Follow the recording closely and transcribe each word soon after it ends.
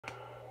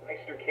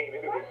Meister came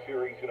into this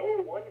series in a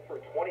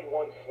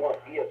 1-for-21 slump.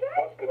 He has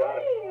busted out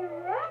of it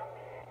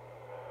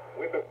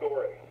with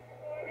authority.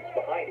 He's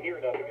behind here,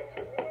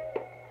 0-2.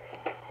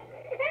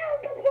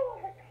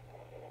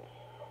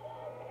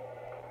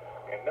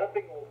 And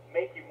nothing will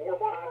make you more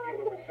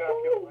popular with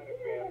South Carolina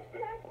fans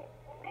than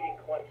beating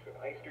Clemson.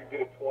 Meister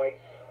did it twice.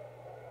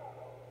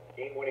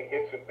 Game-winning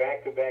hits in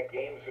back-to-back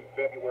games in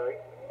February.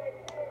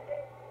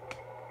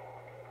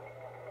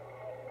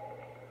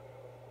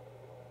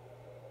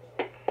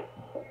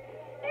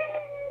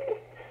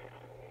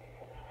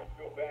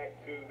 Go back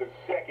to the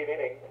second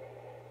inning.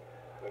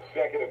 The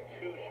second of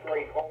two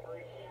straight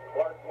homers.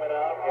 Clark went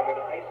out, and then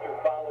Meister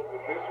followed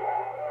with this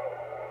one.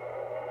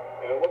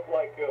 And it looked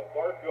like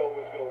Barco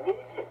was going to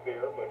lose it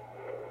there, but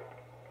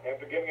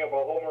after giving up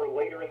a homer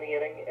later in the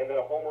inning and then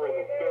a homer in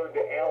the third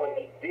to Allen,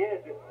 he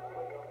did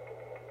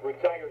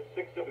retire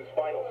 6 of his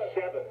final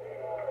 7.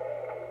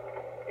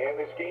 And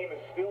this game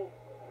is still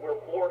where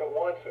Florida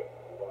wants it.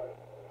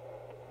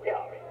 Yeah,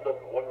 I mean, look,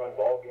 one-run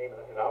ball game,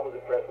 and I was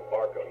impressed with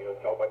Barco. You know,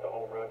 talk about the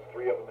home runs,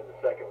 3 of them in the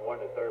second,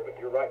 1 in the third, but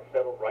you're right,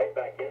 settled right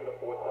back in the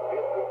 4th and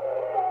 5th.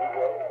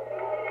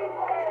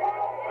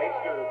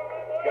 Meister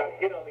got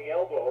hit on the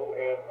elbow,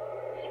 and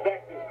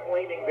Specht is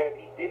claiming that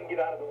he didn't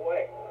get out of the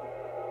way.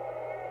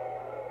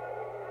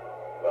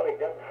 Well, he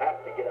doesn't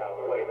have to get out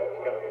of the way. That's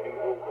kind of a new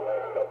rule the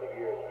last couple of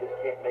years. You just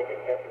can't make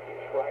an effort to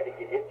try to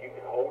get hit. You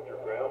can hold your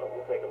ground, and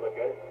we'll take a look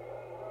at it.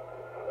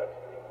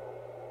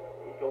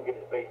 He's going to get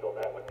his base on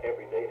that one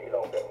every day to get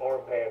off that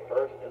arm pad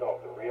first and then off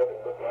the rib,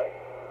 it looked like.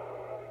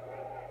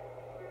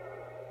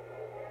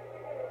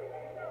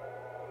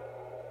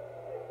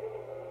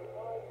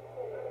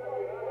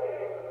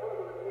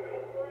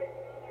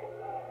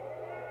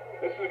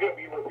 This is going to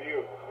be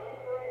reviewed.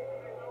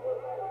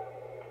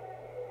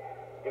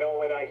 You know,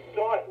 when I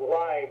saw it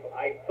live,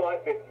 I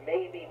thought that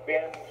maybe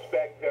Ben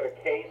Specht had a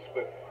case,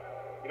 but,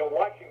 you know,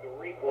 watching the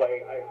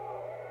replay, I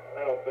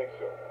don't think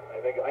so.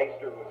 I think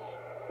Meister was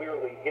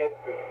clearly hit,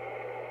 but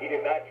he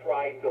did not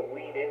try to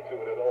lean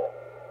into it at all.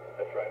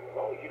 That's right. As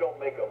long as you don't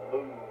make a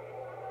move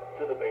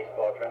to the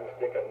baseball, trying to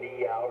stick a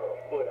knee out or a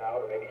foot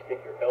out or maybe stick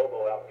your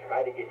elbow out and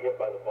try to get hit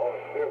by the ball, it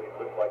clearly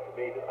looked like to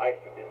me that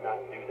Meister did not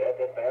do that.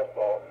 That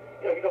fastball,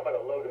 you know, you're talking about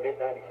a low to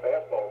mid-90s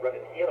fastball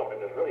running in on him.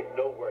 There's really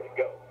nowhere to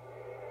go.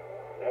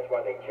 That's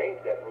why they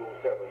changed that rule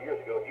several years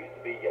ago. It used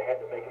to be you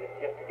had to make an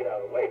attempt to get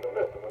out of the way. But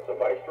listen, when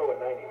somebody's throwing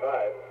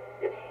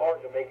 95, it's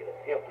hard to make an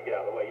attempt to get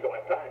out of the way. You don't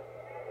have time.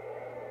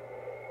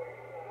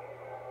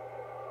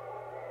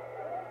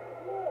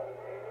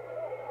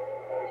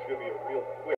 This is going to be a real quick